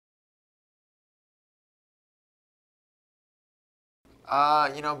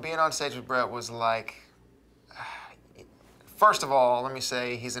Being on stage with Bret was like, first of all, let me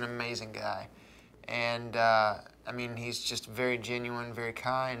say he's an amazing guy. And, he's just very genuine, very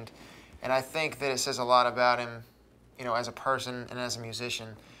kind. And I think that it says a lot about him, as a person and as a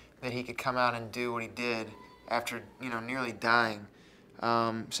musician, that he could come out and do what he did after, nearly dying.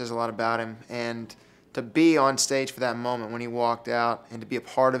 Says a lot about him. And to be on stage for that moment when he walked out and to be a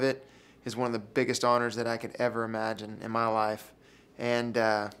part of it is one of the biggest honors that I could ever imagine in my life. And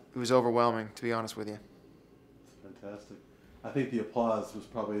it was overwhelming, to be honest with you. Fantastic. I think the applause was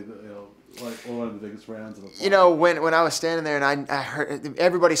probably like one of the biggest rounds of applause. When I was standing there and I heard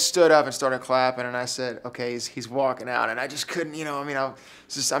everybody stood up and started clapping, and I said, okay, he's walking out, and I just couldn't,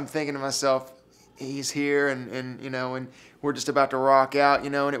 I'm thinking to myself, he's here, and we're just about to rock out,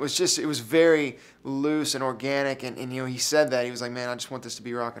 and it was very loose and organic, and he said that, he was like, man, I just want this to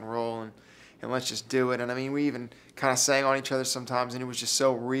be rock and roll, and let's just do it. And we even kind of sang on each other sometimes, and it was just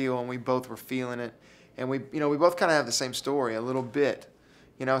so real, and we both were feeling it. And we both kind of have the same story a little bit,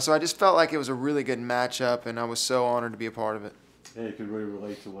 So I just felt like it was a really good matchup, and I was so honored to be a part of it. Yeah, you could really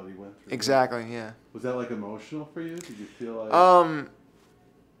relate to what he went through. Exactly, yeah. Was that like emotional for you? Did you feel like?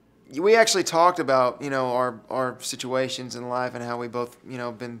 We actually talked about our situations in life and how we both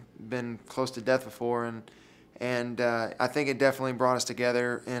been close to death before, and I think it definitely brought us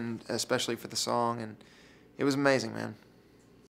together, and especially for the song, and it was amazing, man.